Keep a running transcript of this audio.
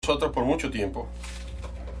nosotros por mucho tiempo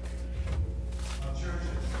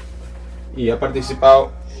y ha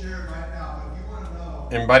participado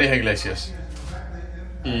en varias iglesias,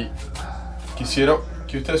 y quisiera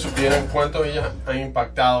que ustedes supieran cuánto ellas han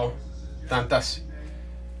impactado tantas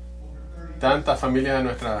familias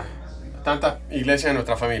de tantas iglesias de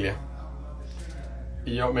nuestra familia.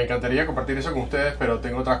 Y yo me encantaría compartir eso con ustedes, pero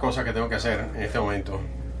tengo otras cosas que tengo que hacer en este momento.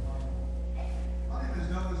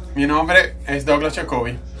 Mi nombre es Douglas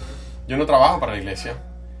Jacoby. Yo no trabajo para la iglesia,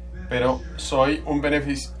 pero soy un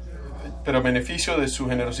beneficio de su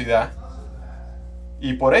generosidad.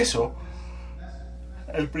 Y por eso,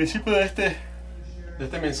 al principio de este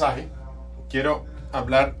mensaje, quiero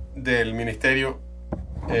hablar del ministerio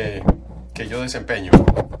que yo desempeño.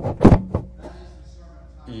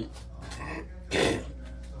 Y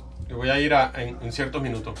voy a ir en ciertos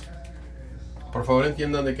minutos. Por favor,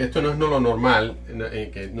 entiendan de que esto no es lo normal,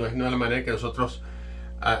 que no es la manera que nosotros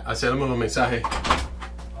hacemos los mensajes.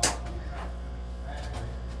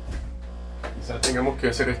 Quizás tengamos que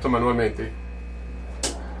hacer esto manualmente.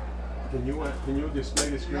 Can you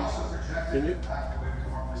display the screen? Can you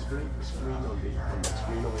display the screen on the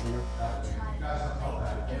screen over here?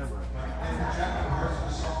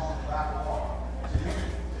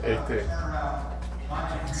 The camera.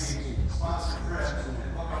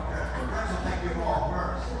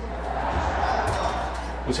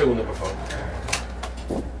 Un segundo, por favor.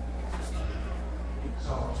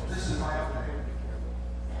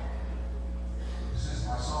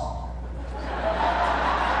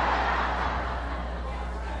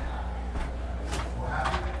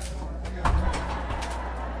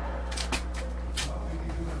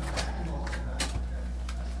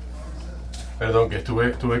 Perdón, que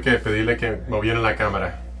tuve que pedirle que movieran la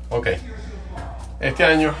cámara. Ok. Este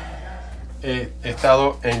año he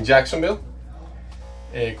estado en Jacksonville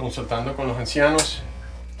consultando con los ancianos.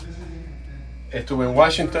 Estuve en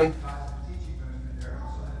Washington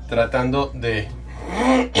tratando de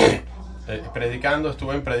predicando.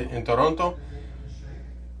 Estuve en Toronto.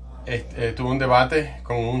 Tuve un debate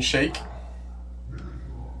con un sheikh.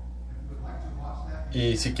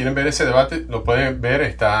 Y si quieren ver ese debate, lo pueden ver,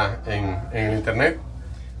 está en el internet.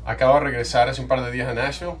 Acabo de regresar hace un par de días a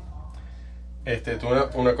Nashville. Tuve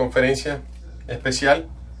una conferencia especial.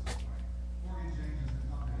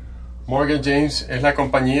 Morgan James es la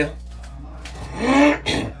compañía.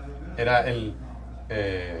 Era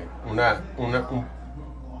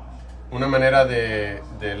una manera de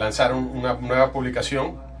lanzar una nueva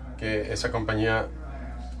publicación, que esa compañía,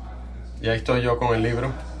 y ahí estoy yo con el libro.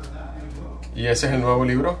 Y ese es el nuevo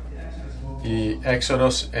libro. Y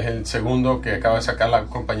Exodus es el segundo que acaba de sacar la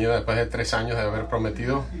compañía después de 3 años de haber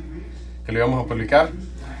prometido que lo íbamos a publicar.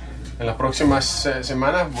 En las próximas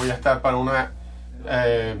semanas voy a estar para una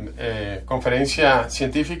conferencia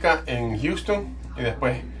científica en Houston, y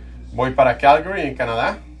después voy para Calgary, en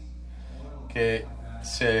Canadá, que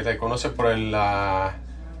se reconoce por la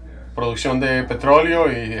producción de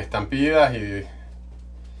petróleo y estampidas. Y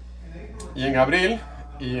en abril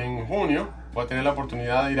y en junio voy a tener la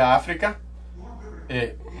oportunidad de ir a África.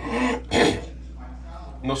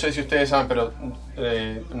 No sé si ustedes saben, pero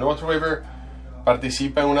North River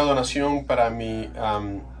participa en una donación para mi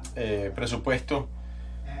presupuesto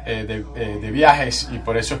de viajes, y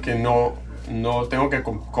por eso es que no tengo que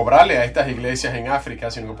cobrarle a estas iglesias en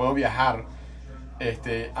África, sino que puedo viajar,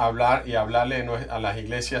 hablarle a las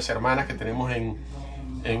iglesias hermanas que tenemos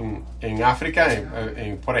en África,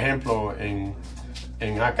 por ejemplo en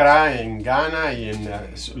Accra, en Ghana, y en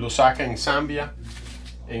Lusaka, en Zambia.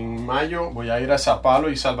 En mayo voy a ir a Sao Paulo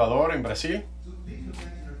y Salvador, en Brasil.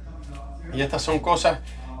 Y estas son cosas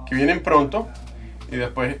que vienen pronto. Y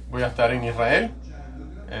después voy a estar en Israel,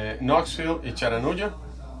 Knoxville y Chattanooga,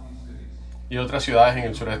 y otras ciudades en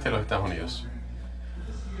el sureste de los Estados Unidos.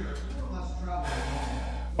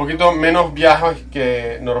 Un poquito menos viajes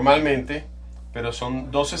que normalmente, pero son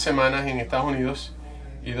 12 semanas en Estados Unidos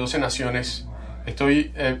y 12 naciones.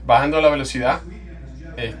 Estoy bajando la velocidad.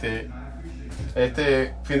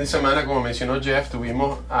 Este fin de semana, como mencionó Jeff,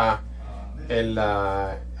 tuvimos el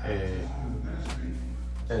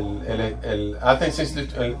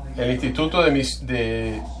Instituto de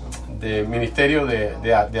Ministerio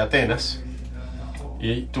de Atenas,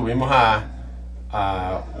 y tuvimos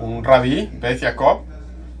a un rabí, Beth Jacob,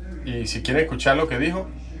 y si quieren escuchar lo que dijo,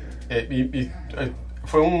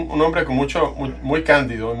 fue un hombre muy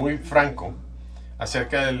cándido y muy franco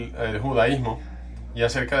acerca del judaísmo y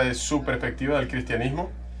acerca de su perspectiva del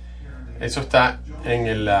cristianismo. Eso está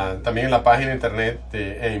también en la página de internet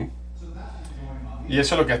de AIM. Y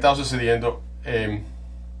eso es lo que ha estado sucediendo.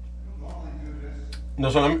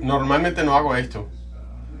 Normalmente no hago esto,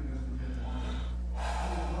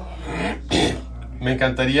 me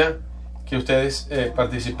encantaría que ustedes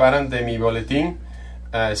participaran de mi boletín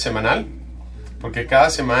semanal, porque cada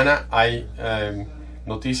semana hay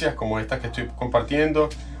noticias como estas que estoy compartiendo,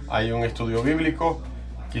 hay un estudio bíblico,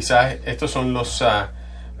 quizás estos son los...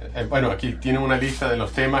 aquí tienen una lista de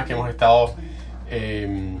los temas que hemos estado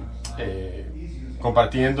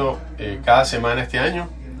compartiendo cada semana este año,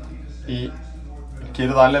 y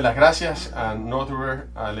quiero darle las gracias a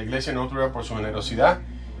la iglesia Northriver por su generosidad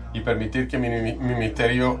y permitir que mi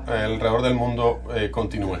ministerio alrededor del mundo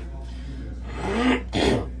continúe.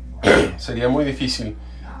 Sería muy difícil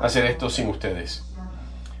hacer esto sin ustedes.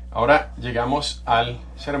 Ahora llegamos al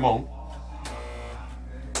sermón.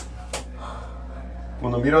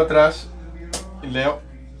 Cuando miro atrás, leo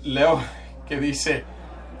que dice,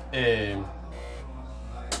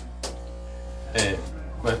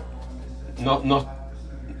 pues, no, ok,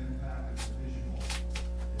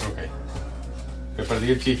 me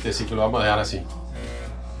perdí el chiste, así que lo vamos a dejar así.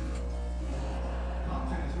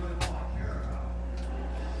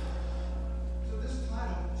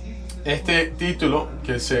 Este título,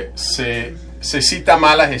 que se cita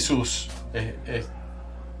mal a Jesús,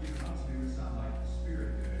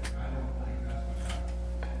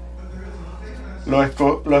 lo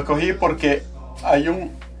escogí porque hay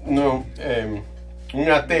un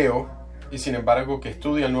ateo, y sin embargo que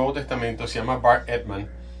estudia el Nuevo Testamento, se llama Bart Ehrman.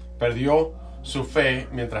 Perdió su fe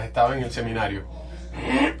mientras estaba en el seminario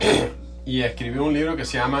y escribió un libro que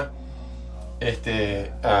se llama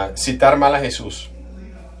Citar mal a Jesús.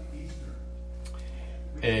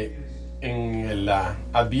 En el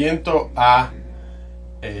Adviento a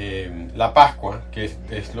la Pascua, que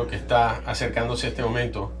es lo que está acercándose a este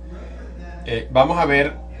momento, vamos a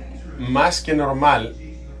ver más que normal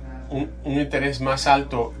un interés más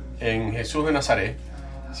alto en Jesús de Nazaret.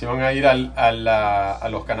 Si van a ir a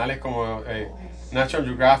los canales como National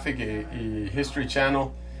Geographic y History Channel,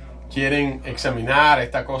 quieren examinar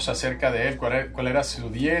esta cosa acerca de él, cuál era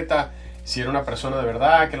su dieta, si era una persona de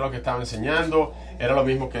verdad, qué era lo que estaba enseñando, era lo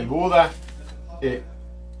mismo que el Buda,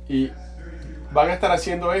 y van a estar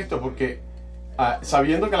haciendo esto porque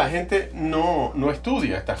sabiendo que la gente no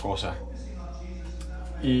estudia estas cosas,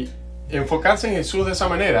 y enfocarse en Jesús de esa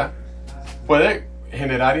manera puede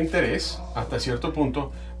generar interés hasta cierto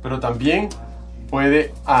punto, pero también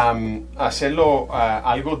puede hacerlo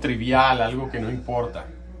algo trivial, algo que no importa.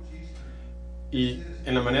 Y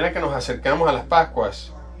en la manera que nos acercamos a las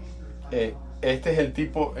Pascuas, este es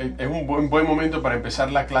es un buen momento para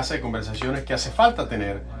empezar la clase de conversaciones que hace falta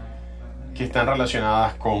tener, que están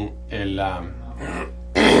relacionadas con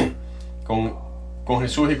con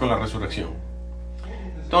Jesús y con la resurrección.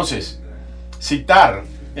 Entonces, citar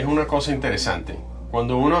es una cosa interesante.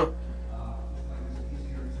 Cuando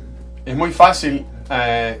es muy fácil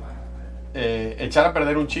echar a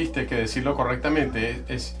perder un chiste que decirlo correctamente.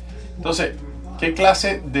 Entonces, ¿qué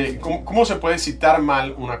clase de cómo se puede citar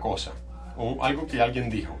mal una cosa o algo que alguien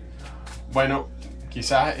dijo? Bueno,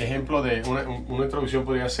 quizás ejemplo de una introducción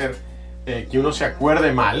podría ser que uno se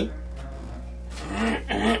acuerde mal.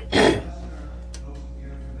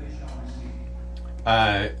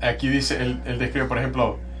 Aquí dice, él describe, por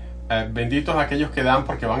ejemplo, benditos aquellos que dan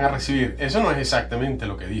porque van a recibir. Eso no es exactamente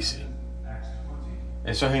lo que dice.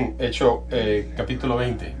 Eso es en Hechos capítulo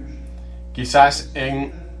 20. Quizás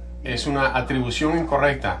es una atribución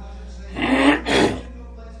incorrecta.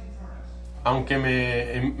 Aunque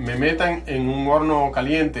me metan en un horno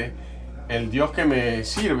caliente, el Dios que me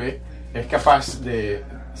sirve es capaz de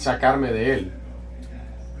sacarme de él.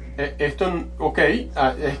 Esto,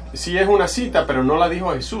 sí es una cita, pero no la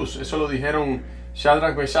dijo Jesús. Eso lo dijeron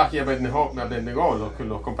Shadrach, Meshach y Abednego,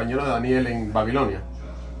 los compañeros de Daniel en Babilonia.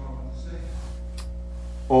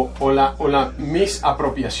 O la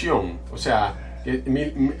misapropiación, o sea,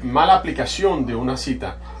 mala aplicación de una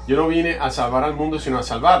cita. Yo no vine a salvar al mundo sino a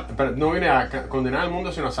no vine a condenar al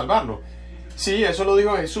mundo sino a salvarlo. Sí, eso lo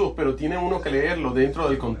dijo Jesús, pero tiene uno que leerlo dentro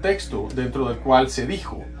del contexto dentro del cual se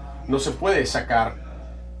dijo. No se puede sacar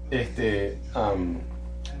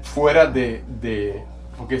fuera de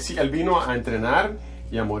porque sí, él vino a entrenar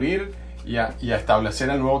y a morir y a establecer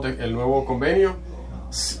el nuevo convenio,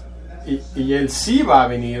 y él sí va a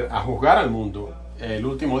venir a juzgar al mundo el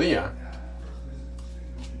último día,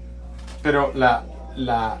 pero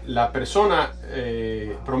la persona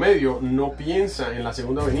promedio no piensa en la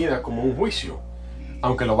segunda venida como un juicio,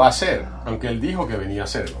 aunque lo va a hacer, aunque él dijo que venía a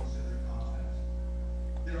hacerlo.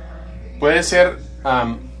 Puede ser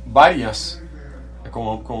varias,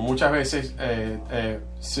 como muchas veces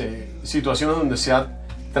situaciones donde se ha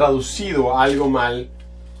traducido algo mal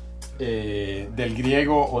del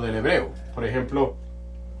griego o del hebreo. Por ejemplo,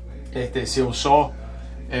 se usó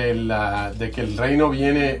de que el reino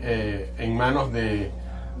viene en manos de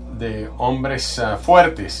hombres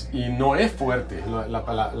fuertes, y no es fuerte.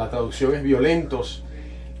 La traducción es violentos,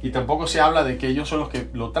 y tampoco se habla de que ellos son los que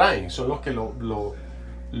lo traen, son los que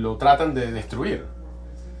lo tratan de destruir.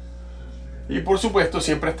 Y por supuesto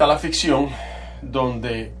siempre está la ficción,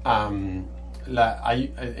 donde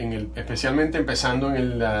especialmente empezando en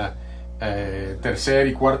el tercer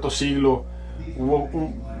y cuarto siglo, hubo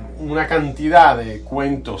una cantidad de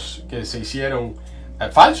cuentos que se hicieron,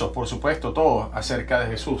 falsos por supuesto, todos, acerca de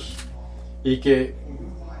Jesús, y que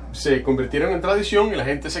se convirtieron en tradición, y la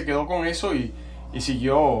gente se quedó con eso y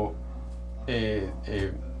siguió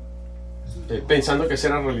pensando que esa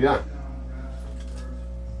era realidad.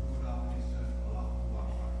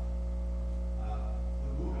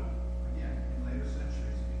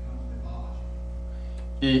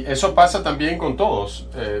 Y eso pasa también con todos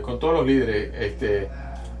los líderes,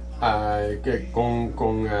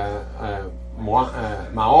 con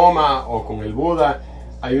Mahoma o con el Buda.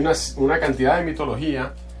 Hay una cantidad de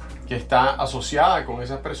mitología que está asociada con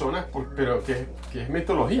esas personas, pero que es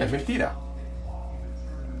mitología, es mentira.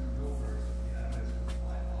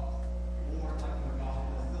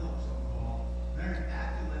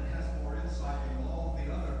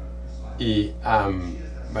 Y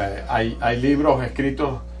hay libros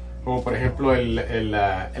escritos, como por ejemplo el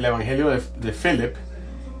Evangelio de Philip,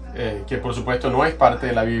 que por supuesto no es parte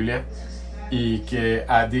de la Biblia, y que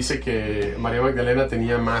dice que María Magdalena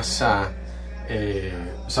tenía más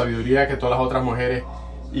sabiduría que todas las otras mujeres.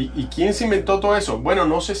 ¿Y quién se inventó todo eso? Bueno,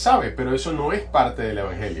 no se sabe, pero eso no es parte del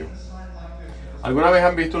Evangelio. ¿Alguna vez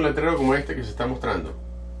han visto un letrero como este que se está mostrando?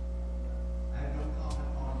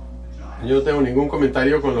 Yo no tengo ningún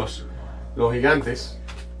comentario con los gigantes,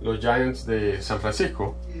 los Giants de San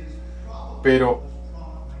Francisco, pero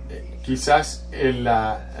quizás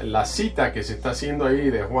la cita que se está haciendo ahí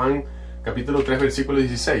de Juan capítulo 3 versículo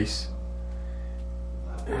 16,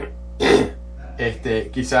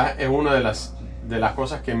 quizás es una de las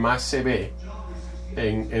cosas que más se ve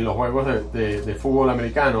en los juegos de fútbol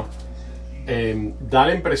americano. Da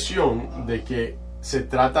la impresión de que se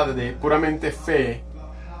trata de puramente fe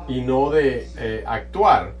y no de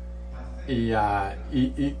actuar,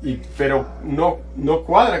 pero no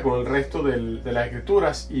cuadra con el resto de las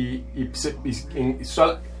escrituras, y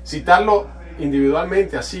citarlo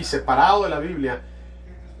individualmente, así separado de la Biblia,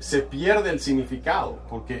 se pierde el significado,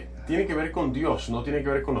 porque tiene que ver con Dios, no tiene que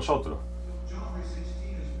ver con nosotros.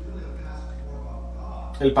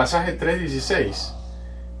 El pasaje 3:16,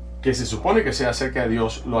 que se supone que sea acerca de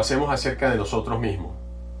Dios, lo hacemos acerca de nosotros mismos,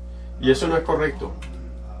 y eso no es correcto.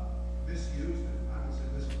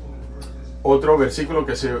 Otro versículo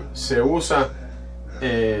que se usa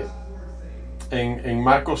en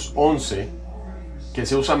Marcos 11, que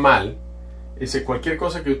se usa mal, dice: cualquier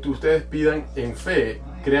cosa que ustedes pidan en fe,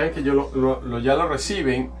 crean que ya lo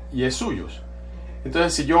reciben y es suyos.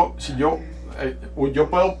 Entonces, si yo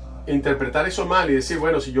puedo interpretar eso mal y decir,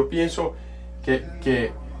 bueno, si yo pienso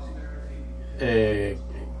que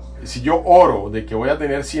si yo oro de que voy a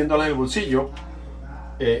tener $100 en el bolsillo,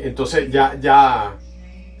 entonces ya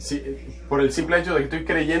por el simple hecho de que estoy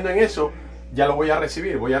creyendo en eso, ya lo voy a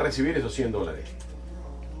recibir esos $100.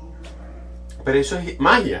 Pero eso es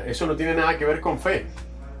magia, eso no tiene nada que ver con fe.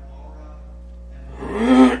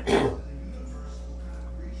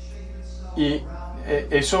 Y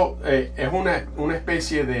eso es una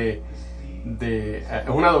especie de es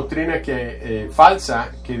una doctrina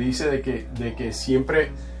falsa, que dice de que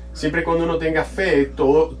siempre cuando uno tenga fe,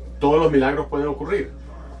 todos los milagros pueden ocurrir.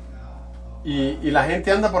 Y la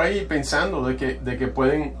gente anda por ahí pensando de que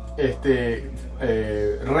pueden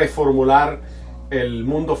reformular el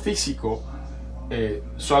mundo físico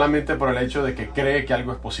solamente por el hecho de que cree que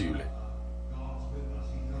algo es posible.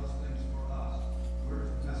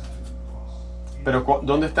 Pero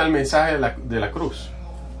 ¿dónde está el mensaje de la cruz?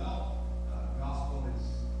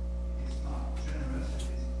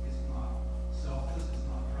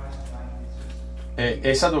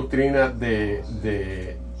 Esa doctrina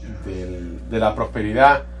de la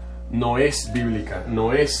prosperidad no es bíblica,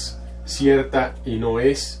 no es cierta, y no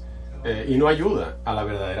ayuda a la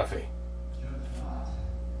verdadera fe.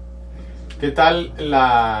 ¿Qué tal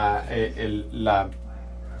la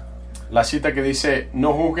cita que dice: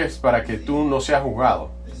 no juzgues para que tú no seas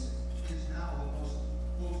juzgado?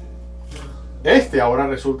 Ahora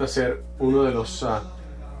resulta ser uno de los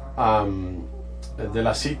de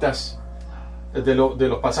las citas, de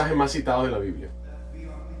los pasajes más citados de la Biblia,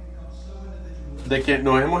 de que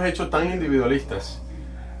nos hemos hecho tan individualistas,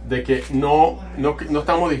 de que no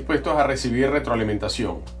estamos dispuestos a recibir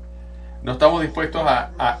retroalimentación, no estamos dispuestos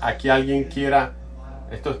a que alguien quiera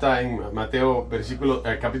Esto está en Mateo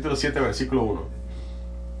capítulo 7, versículo 1.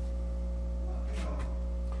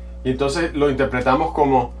 Y entonces lo interpretamos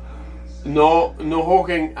como no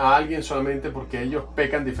juzguen a alguien solamente porque ellos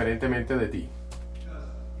pecan diferentemente de ti.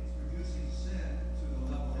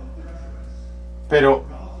 Pero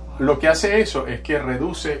lo que hace eso es que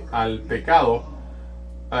reduce al pecado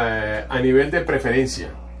a nivel de preferencia.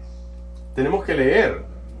 Tenemos que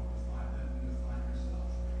leer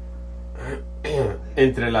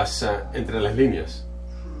entre las líneas.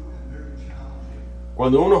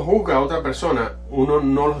 Cuando uno juzga a otra persona, uno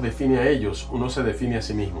no los define a ellos, uno se define a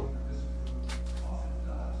sí mismo.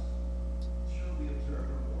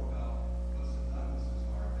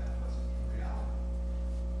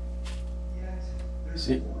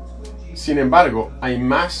 Sí. Sin embargo, hay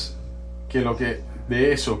más que lo que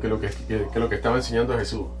estaba enseñando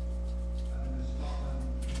Jesús.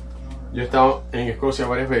 Yo he estado en Escocia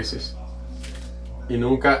varias veces y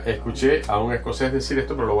nunca escuché a un escocés decir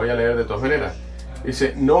esto, pero lo voy a leer de todas maneras.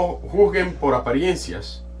 Dice: no juzguen por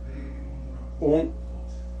apariencias. Un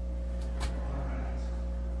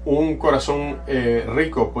corazón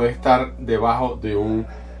rico puede estar debajo de un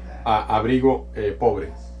abrigo pobre.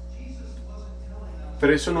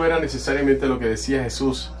 Pero eso no era necesariamente lo que decía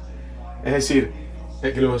Jesús. Es decir,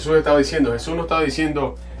 que lo Jesús estaba diciendo. Jesús no estaba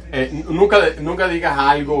diciendo, nunca digas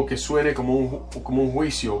algo que suene como un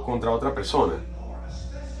juicio contra otra persona.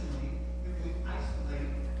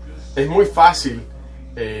 Es muy fácil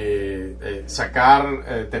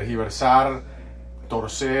sacar, tergiversar,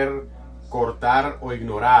 torcer, cortar o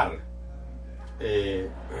ignorar.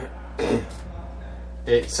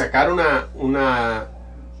 Sacar una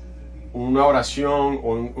oración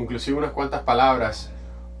o inclusive unas cuantas palabras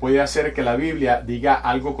puede hacer que la Biblia diga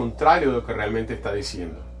algo contrario de lo que realmente está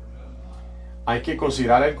diciendo. Hay que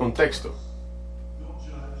considerar el contexto.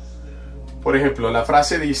 Por ejemplo, la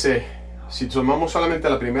frase dice, si tomamos solamente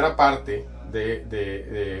la primera parte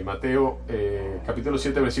de Mateo capítulo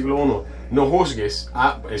 7 versículo 1, no juzgues.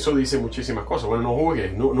 Eso dice muchísimas cosas. Bueno, no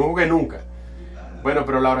juzgues, no juzgues nunca. Bueno,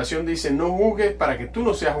 pero la oración dice, no juzgues para que tú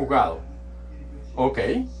no seas juzgado. Ok.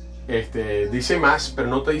 Dice más, pero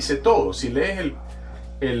no te dice todo. Si lees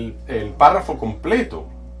el párrafo completo,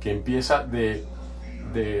 que empieza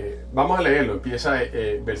vamos a leerlo, empieza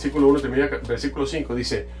versículo 1, termina versículo 5,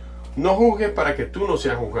 dice: no juzgues para que tú no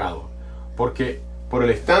seas juzgado, porque por el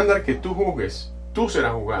estándar que tú juzgues, tú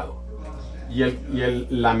serás juzgado, y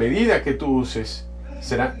la medida que tú uses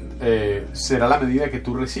será la medida que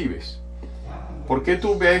tú recibes. ¿Por qué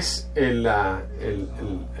tú ves la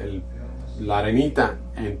arenita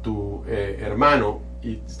en tu hermano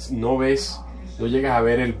y no llegas a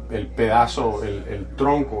ver el pedazo, el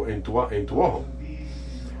tronco en tu ojo?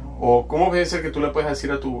 ¿O cómo puede ser que tú le puedes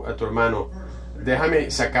decir a tu hermano: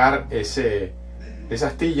 déjame sacar esa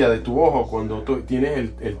astilla de tu ojo cuando tú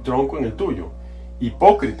tienes el tronco en el tuyo?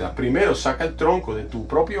 Hipócrita, primero saca el tronco de tu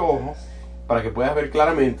propio ojo para que puedas ver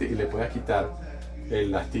claramente y le puedas quitar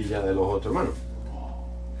la astilla del ojo de tu hermano.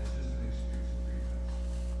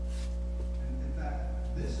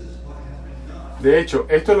 De hecho,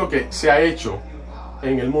 esto es lo que se ha hecho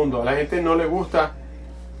en el mundo. A la gente no le gusta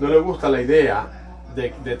la idea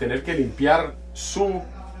de tener que limpiar sus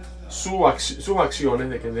acciones,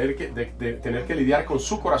 de tener que lidiar con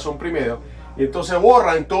su corazón primero, y entonces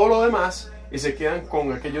borran todo lo demás y se quedan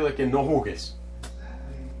con aquello de que no juzgues.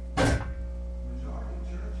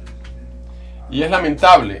 Y es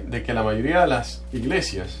lamentable de que la mayoría de las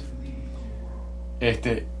iglesias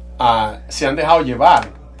se han dejado llevar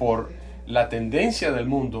por la tendencia del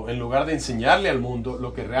mundo en lugar de enseñarle al mundo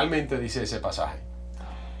lo que realmente dice ese pasaje.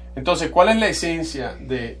 Entonces, ¿cuál es la esencia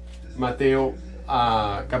de Mateo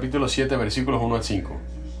capítulo 7 versículos 1 al 5?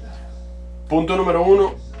 Punto número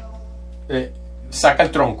 1, saca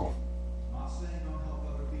el tronco.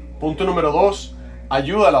 Punto número 2,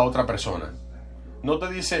 ayuda a la otra persona. No te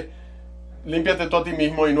dice, límpiate tú a ti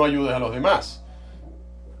mismo y no ayudes a los demás.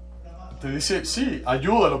 Te dice, sí,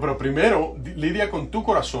 ayúdalo, pero primero lidia con tu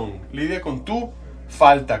corazón, lidia con tu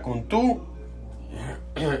falta, con tu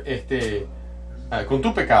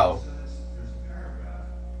pecado.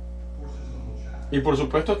 Y por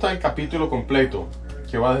supuesto está el capítulo completo,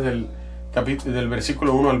 que va desde del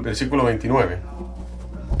versículo 1 al versículo 29.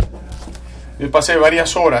 Yo pasé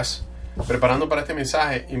varias horas preparando para este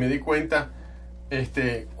mensaje y me di cuenta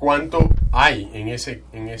cuánto hay en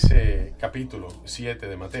ese capítulo 7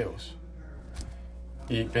 de Mateos.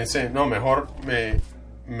 Y pensé, no, mejor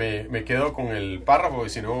me quedo con el párrafo, porque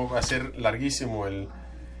si no va a ser larguísimo.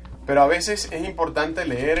 Pero a veces es importante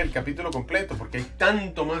leer el capítulo completo, porque hay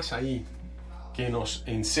tanto más ahí que nos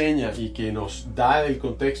enseña y que nos da el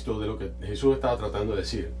contexto de lo que Jesús estaba tratando de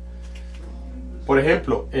decir. Por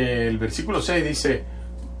ejemplo, el versículo 6 dice,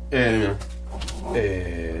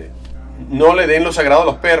 no le den lo sagrado a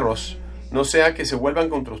los perros, no sea que se vuelvan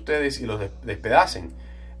contra ustedes y los despedacen,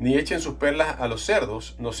 ni echen sus perlas a los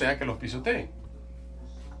cerdos, no sea que los pisoteen.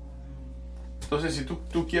 Entonces, si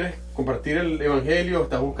tú quieres compartir el evangelio,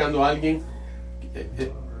 estás buscando a alguien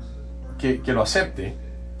que lo acepte,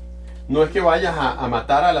 no es que vayas a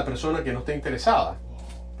matar a la persona que no esté interesada,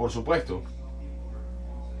 por supuesto.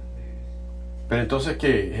 Pero entonces,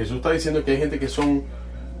 ¿qué? Jesús está diciendo que hay gente que son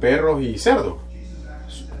perros y cerdos.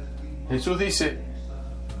 Jesús dice,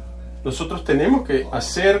 nosotros tenemos que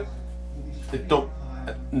hacer esto,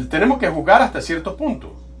 tenemos que juzgar hasta cierto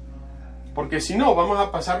punto, porque si no vamos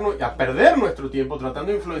a perder nuestro tiempo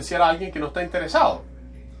tratando de influenciar a alguien que no está interesado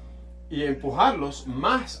y empujarlos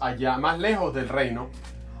más allá, más lejos del reino,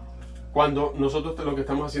 cuando nosotros lo que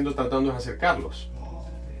estamos haciendo tratando es acercarlos.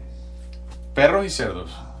 Perros y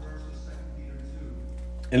cerdos.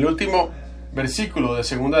 El último versículo de 2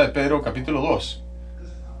 de Pedro capítulo 2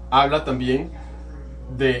 habla también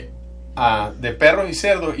de perros y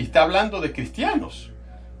cerdos, y está hablando de cristianos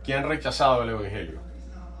que han rechazado el evangelio.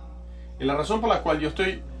 Y la razón por la cual yo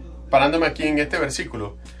estoy parándome aquí en este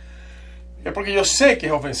versículo es porque yo sé que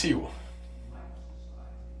es ofensivo.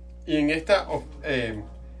 Y en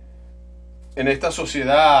esta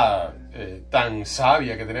sociedad tan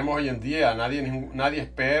sabia que tenemos hoy en día, nadie es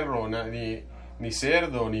perro, ni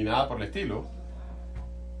cerdo, ni nada por el estilo.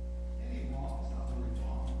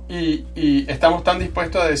 Y estamos tan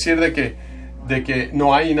dispuestos a decir de que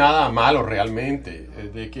no hay nada malo realmente,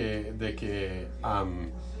 de que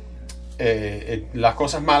las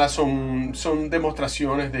cosas malas son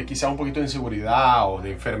demostraciones de quizá un poquito de inseguridad o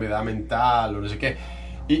de enfermedad mental o no sé qué,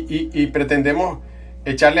 y pretendemos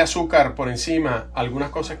echarle azúcar por encima a algunas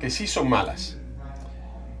cosas que sí son malas.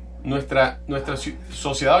 Nuestra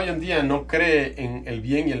sociedad hoy en día no cree en el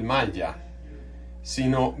bien y el mal ya,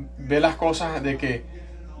 sino ve las cosas de que,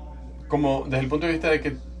 como desde el punto de vista de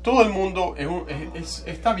que todo el mundo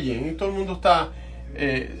está bien, todo el mundo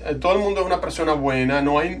es una persona buena,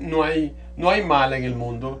 no hay mal en el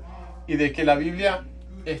mundo, y de que la Biblia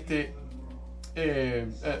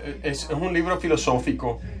es un libro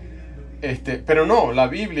filosófico, pero no, la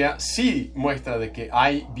Biblia sí muestra de que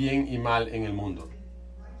hay bien y mal en el mundo,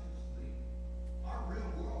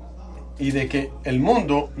 y de que el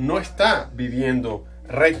mundo no está viviendo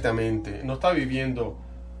rectamente, no está viviendo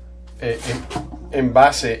en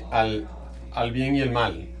base al bien y el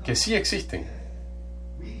mal, que sí existen.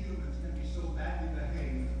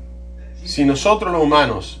 Si nosotros los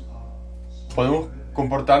humanos podemos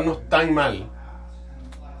comportarnos tan mal,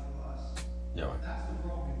 ya va.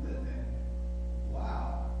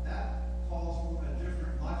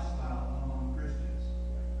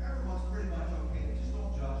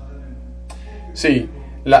 Sí,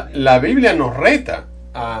 la Biblia nos reta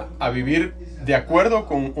a vivir de acuerdo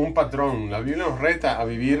con un patrón. La Biblia nos reta a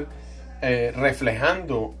vivir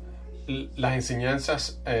reflejando las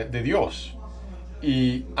enseñanzas de Dios.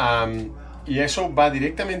 Y eso va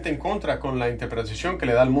directamente en contra con la interpretación que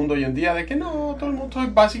le da al mundo hoy en día de que no, todo el mundo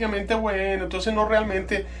es básicamente bueno, entonces no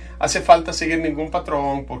realmente hace falta seguir ningún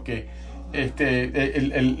patrón, porque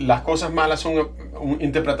las cosas malas son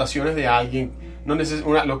interpretaciones de alguien.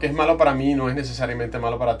 Lo que es malo para mí no es necesariamente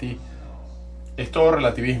malo para ti. Es todo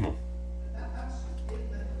relativismo.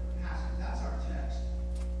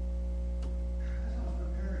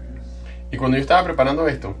 Y cuando yo estaba preparando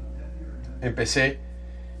esto, empecé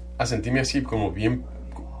a sentirme así como bien,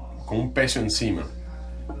 con un peso encima.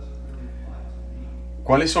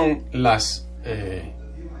 ¿Cuáles son los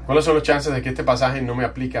chances de que este pasaje no me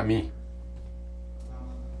aplique a mí?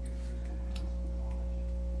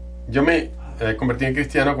 Yo me convertí en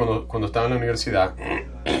cristiano cuando estaba en la universidad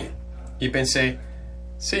y pensé,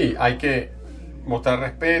 sí, hay que mostrar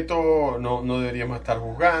respeto, no deberíamos estar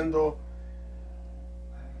juzgando.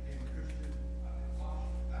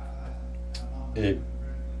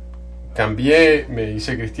 Cambié, me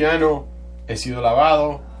hice cristiano, he sido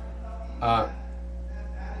lavado,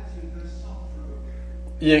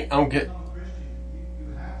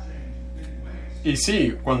 y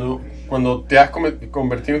sí, cuando te has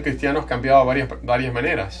convertido en cristiano has cambiado de varias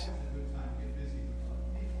maneras.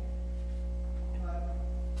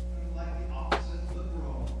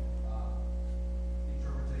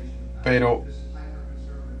 Pero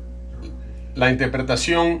la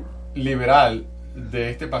interpretación liberal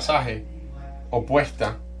de este pasaje,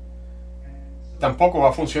 opuesta, tampoco va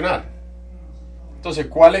a funcionar. Entonces,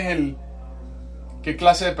 ¿qué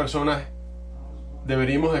clase de personas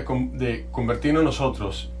deberíamos de convertirnos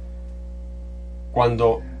nosotros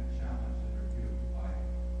cuando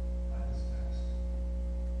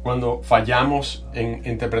fallamos en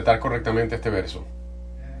interpretar correctamente este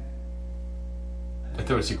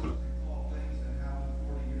versículo.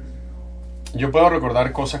 Yo puedo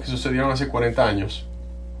recordar cosas que sucedieron hace 40 años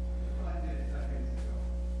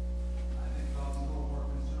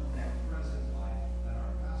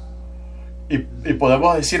y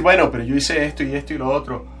podemos decir, bueno, pero yo hice esto y esto y lo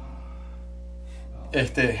otro.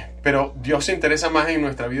 Pero Dios se interesa más en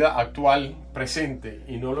nuestra vida actual, presente,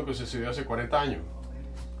 y no lo que sucedió hace 40 años.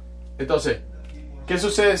 Entonces, ¿qué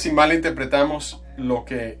sucede si malinterpretamos lo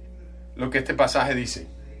que este pasaje dice?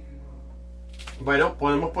 Bueno,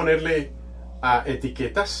 podemos ponerle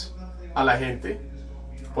etiquetas a la gente.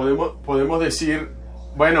 Podemos decir,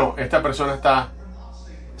 bueno, esta persona está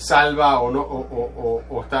salva o no,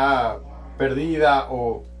 o está perdida,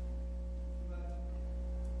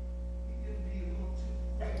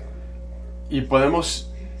 y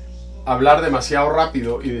podemos hablar demasiado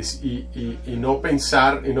rápido y no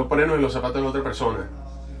pensar y no ponernos en los zapatos de la otra persona.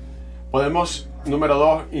 Podemos, número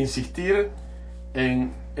 2, insistir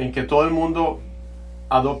en que todo el mundo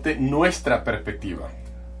adopte nuestra perspectiva.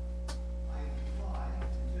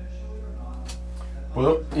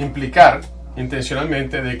 Puedo implicar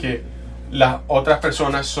intencionalmente de que las otras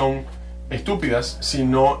personas son estúpidas si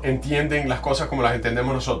no entienden las cosas como las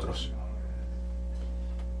entendemos nosotros.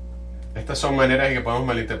 Estas son maneras en que podemos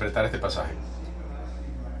malinterpretar este pasaje.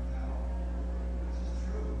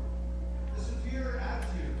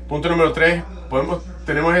 Punto número 3.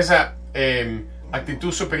 Tenemos esa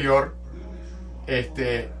actitud superior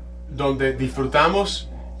donde disfrutamos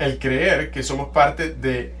el creer que somos parte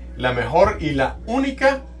de la mejor y la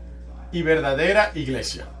única y verdadera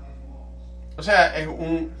iglesia. O sea, es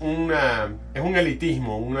un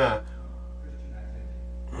elitismo,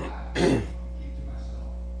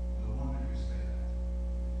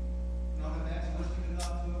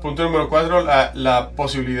 Punto número 4, la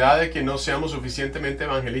posibilidad de que no seamos suficientemente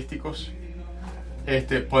evangelísticos.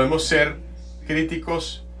 Podemos ser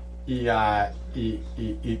críticos y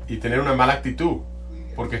tener una mala actitud,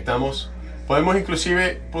 porque podemos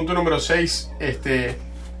inclusive, punto número 6,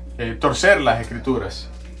 torcer las escrituras,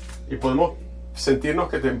 y podemos sentirnos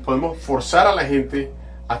que podemos forzar a la gente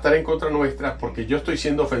a estar en contra nuestra porque yo estoy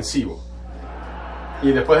siendo ofensivo,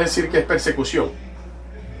 y después decir que es persecución.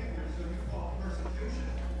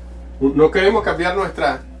 No queremos cambiar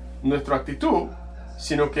nuestra actitud,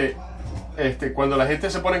 sino que cuando la gente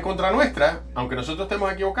se pone en contra nuestra, aunque nosotros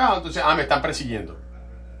estemos equivocados, entonces, me están persiguiendo.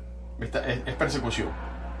 Es persecución.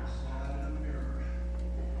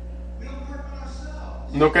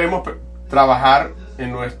 No queremos trabajar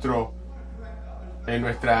en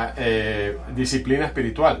nuestra disciplina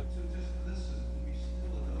espiritual.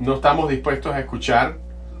 No estamos dispuestos a escuchar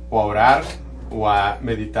o a orar o a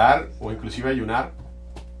meditar o inclusive a ayunar.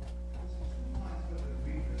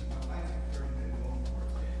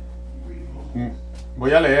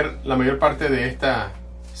 Voy a leer la mayor parte de esta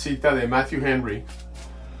cita de Matthew Henry,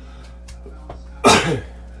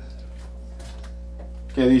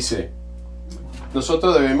 que dice: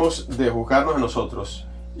 nosotros debemos de juzgarnos a nosotros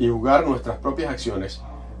y juzgar nuestras propias acciones,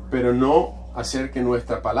 pero no hacer que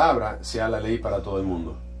nuestra palabra sea la ley para todo el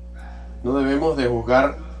mundo. No debemos de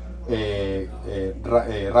juzgar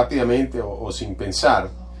rápidamente o sin pensar,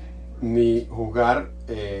 ni juzgar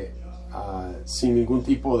sin ningún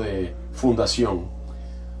tipo de fundación.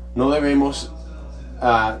 No debemos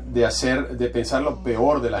de pensar lo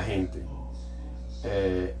peor de la gente.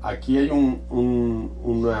 Aquí hay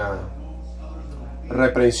una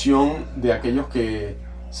reprensión de aquellos que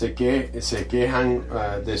se quejan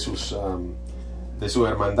de su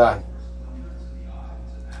hermandad.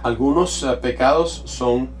 Algunos pecados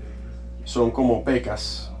son como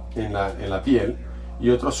pecas en la piel, y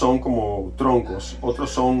otros son como troncos, otros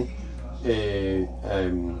son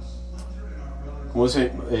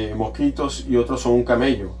mosquitos, y otros son un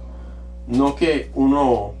camello. No que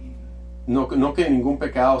ningún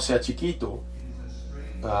pecado sea chiquito,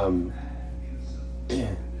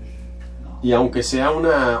 y aunque sea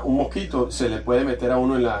un mosquito, se le puede meter a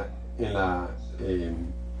uno en la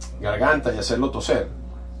garganta y hacerlo toser.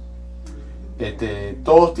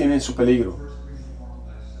 Todos tienen su peligro.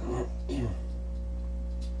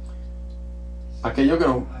 Aquello que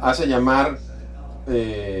nos hace llamar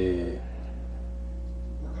es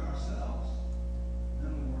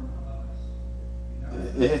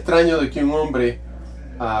extraño de que un hombre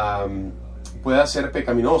pueda ser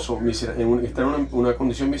pecaminoso, estar en una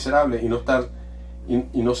condición miserable y no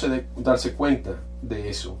darse cuenta de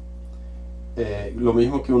eso. lo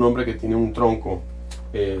mismo que un hombre que tiene un tronco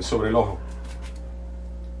sobre el ojo.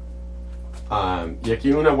 Y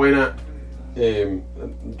aquí una buena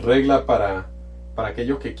regla para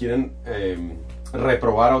aquellos que quieren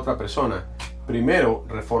reprobar a otra persona. Primero,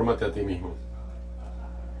 refórmate a ti mismo.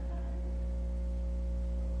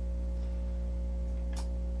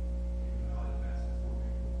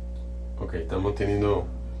 Ok, estamos teniendo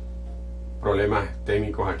problemas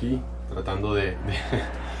técnicos aquí, tratando de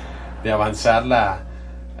avanzar la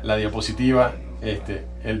diapositiva.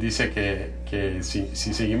 Él dice que si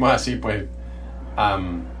seguimos así, pues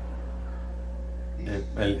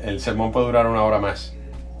el sermón puede durar 1 hora más.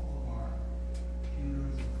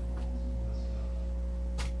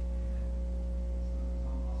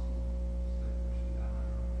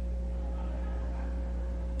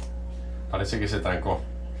 Parece que se trancó.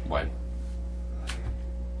 Bueno.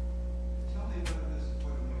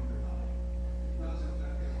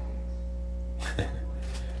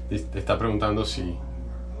 Te está preguntando si...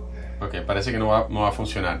 Ok, parece que no va a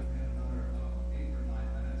funcionar.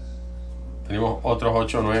 Tenemos otros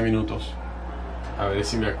 8 o 9 minutos. A ver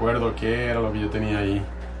si me acuerdo qué era lo que yo tenía ahí.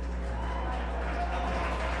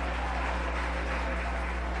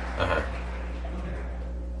 Ajá.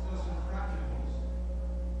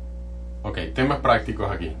 Ok, temas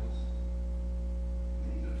prácticos aquí.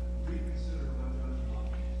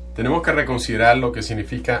 Tenemos que reconsiderar lo que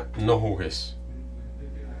significa no juzgues.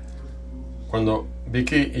 Cuando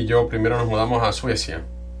Vicky y yo primero nos mudamos a Suecia,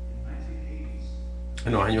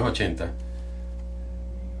 en los años 80,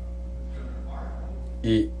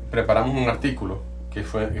 y preparamos un artículo que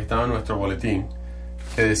estaba en nuestro boletín,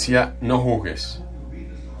 que decía no juzgues.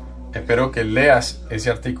 Espero que leas ese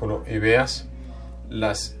artículo y veas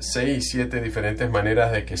las 6 y 7 diferentes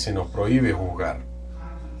maneras de que se nos prohíbe juzgar.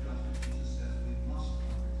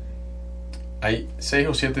 Hay 6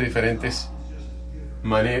 o 7 diferentes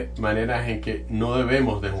maneras en que no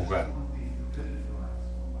debemos de juzgar.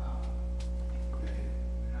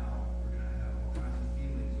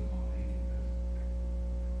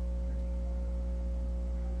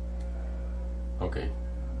 Ok.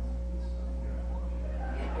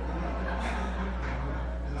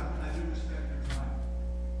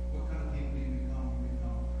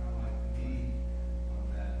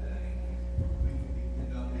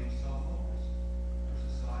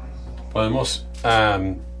 Podemos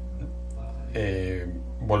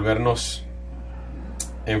volvernos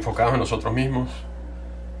enfocados en nosotros mismos.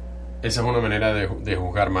 Esa es una manera de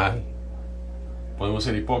juzgar mal. Podemos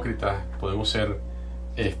ser hipócritas, podemos ser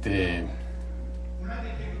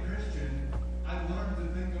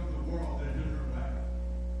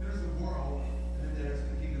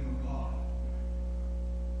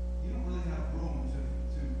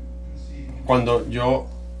cuando yo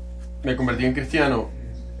me convertí en cristiano,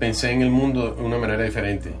 pensé en el mundo de una manera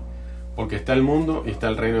diferente, porque está el mundo y está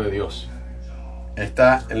el reino de Dios.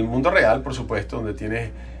 Está el mundo real, por supuesto, donde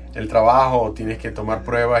tienes el trabajo, tienes que tomar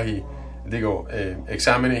pruebas y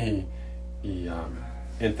exámenes y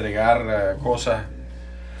entregar cosas.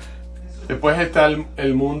 Después está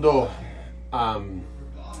el mundo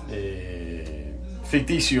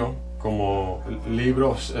ficticio, como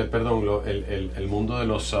libros, el mundo de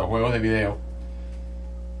los juegos de video.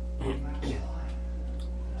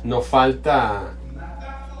 Nos falta,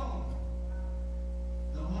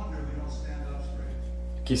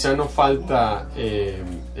 quizás nos falta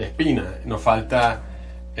espina, nos falta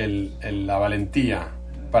la valentía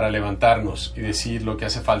para levantarnos y decir lo que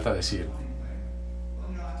hace falta decir.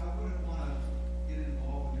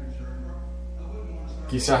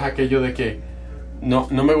 Quizás aquello de que no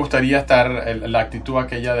me gustaría estar, la actitud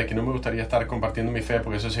aquella de que no me gustaría estar compartiendo mi fe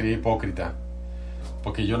porque eso sería hipócrita,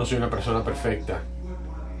 porque yo no soy una persona perfecta.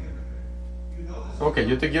 Ok,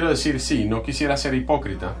 yo te quiero decir, sí, no quisiera ser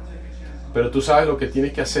hipócrita, pero tú sabes lo que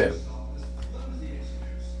tienes que hacer.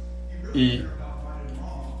 Y,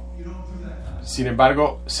 sin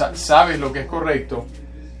embargo, sabes lo que es correcto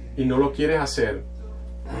y no lo quieres hacer.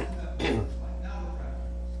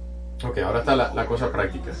 Ok, ahora está la cosa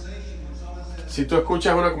práctica. Si tú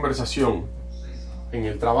escuchas una conversación en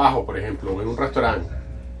el trabajo, por ejemplo, o en un restaurante,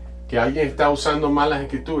 que alguien está usando mal las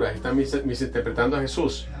escrituras, está misinterpretando a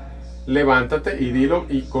Jesús, levántate y dilo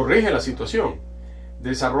y corrige la situación.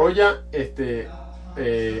 Desarrolla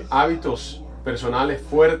hábitos personales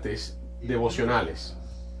fuertes, devocionales.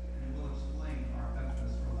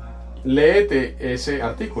 Léete ese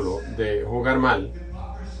artículo de juzgar mal.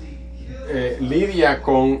 Lidia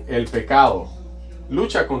con el pecado,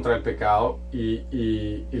 lucha contra el pecado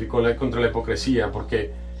y contra la hipocresía,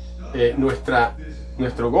 porque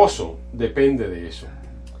nuestro gozo depende de eso.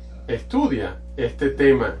 Estudia este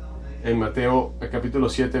tema en Mateo capítulo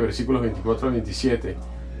 7, versículos 24 al 27,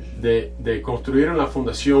 de construir una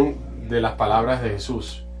fundación de las palabras de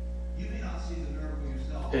Jesús.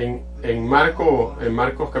 En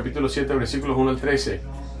Marcos capítulo 7, versículos 1 al 13,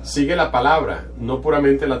 sigue la palabra, no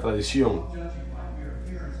puramente la tradición,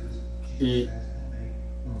 y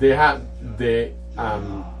deja de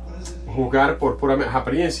juzgar por puras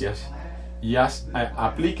apariencias y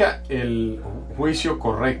aplica el juicio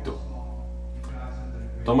correcto.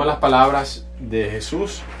 Toma las palabras de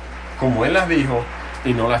Jesús como Él las dijo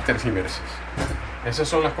y no las tergiverses. Esas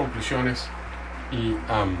son las conclusiones y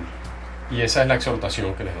esa es la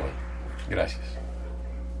exhortación que les doy. Gracias.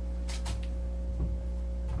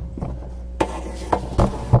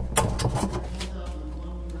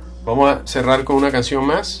 Vamos a cerrar con una canción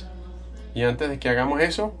más. Y antes de que hagamos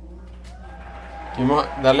eso, quiero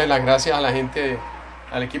darle las gracias a la gente,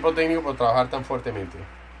 al equipo técnico por trabajar tan fuertemente.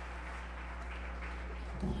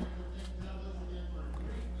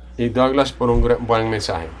 Y Douglas por un buen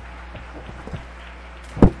mensaje.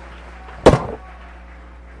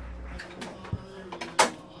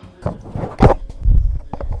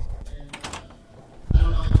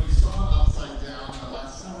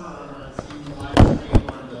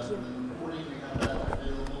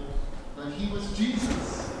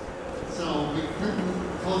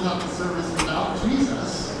 Close out the service without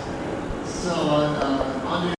Jesus. So